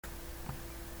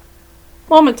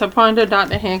Moment to ponder,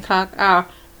 Dr. Hancock. Our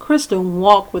Christian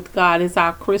walk with God is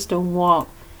our Christian walk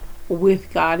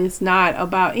with God. It's not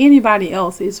about anybody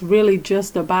else. It's really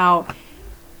just about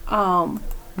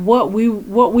what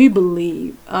we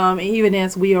believe. Even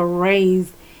as we are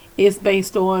raised, it's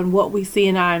based on what we see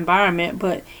in our environment.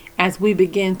 But as we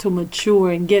begin to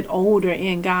mature and get older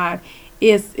in God,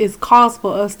 it's cause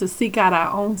for us to seek out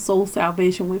our own soul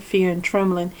salvation with fear and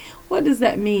trembling. What does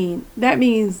that mean? That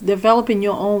means developing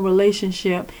your own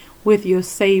relationship with your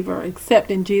Savior,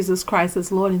 accepting Jesus Christ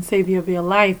as Lord and Savior of your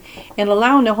life, and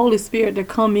allowing the Holy Spirit to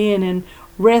come in and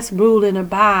rest, rule, and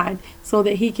abide so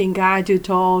that He can guide you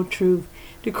to all truth.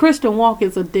 The Christian walk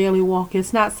is a daily walk.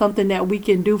 It's not something that we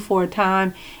can do for a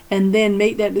time and then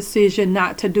make that decision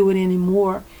not to do it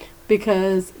anymore.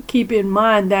 Because keep in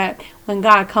mind that when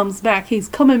God comes back, He's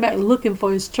coming back looking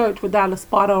for His church without a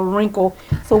spot or a wrinkle.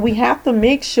 So we have to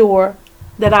make sure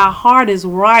that our heart is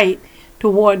right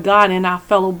toward God and our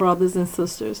fellow brothers and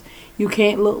sisters. You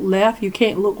can't look left. You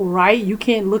can't look right. You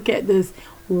can't look at this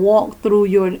walk through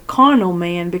your carnal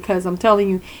man, because I'm telling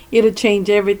you, it'll change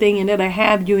everything and it'll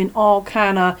have you in all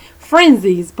kind of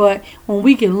frenzies. But when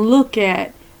we can look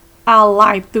at our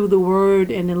life through the Word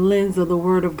and the lens of the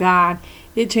Word of God,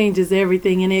 it changes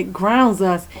everything and it grounds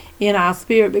us in our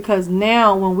spirit, because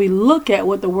now when we look at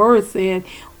what the Word said,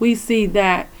 we see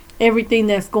that everything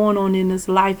that's going on in this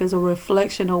life is a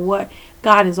reflection of what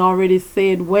God has already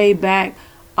said way back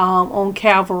on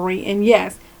Calvary. And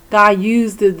yes, God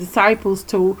used the disciples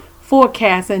to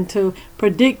forecast and to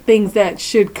predict things that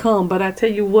should come. But I tell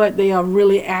you what, they are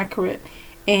really accurate.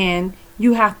 And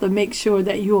you have to make sure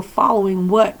that you're following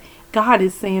what God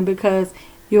is saying, because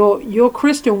your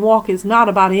Christian walk is not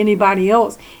about anybody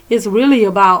else. It's really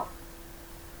about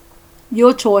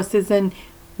your choices and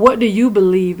what do you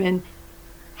believe and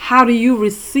how do you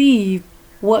receive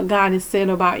what God has said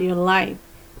about your life.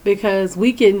 Because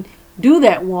we can do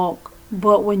that walk,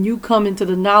 but when you come into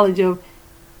the knowledge of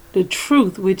the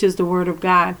truth, which is the Word of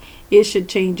God, it should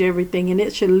change everything, and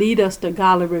it should lead us to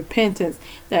godly repentance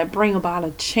that bring about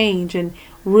a change and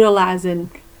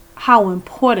realizing how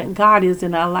important God is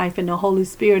in our life and the Holy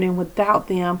Spirit, and without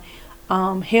them,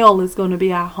 hell is going to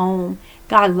be our home.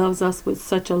 God loves us with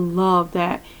such a love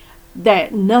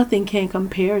that nothing can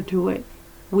compare to it.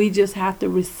 We just have to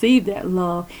receive that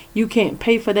love. You can't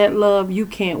pay for that love. You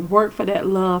can't work for that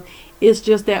love. It's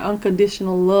just that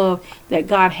unconditional love that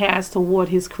God has toward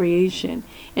His creation.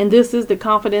 And this is the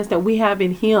confidence that we have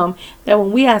in Him, that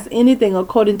when we ask anything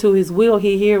according to His will,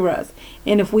 He hears us.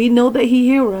 And if we know that He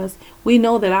hears us, we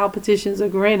know that our petitions are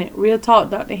granted. Real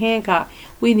talk, Dr. Hancock.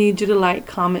 We need you to like,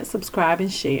 comment, subscribe,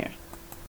 and share.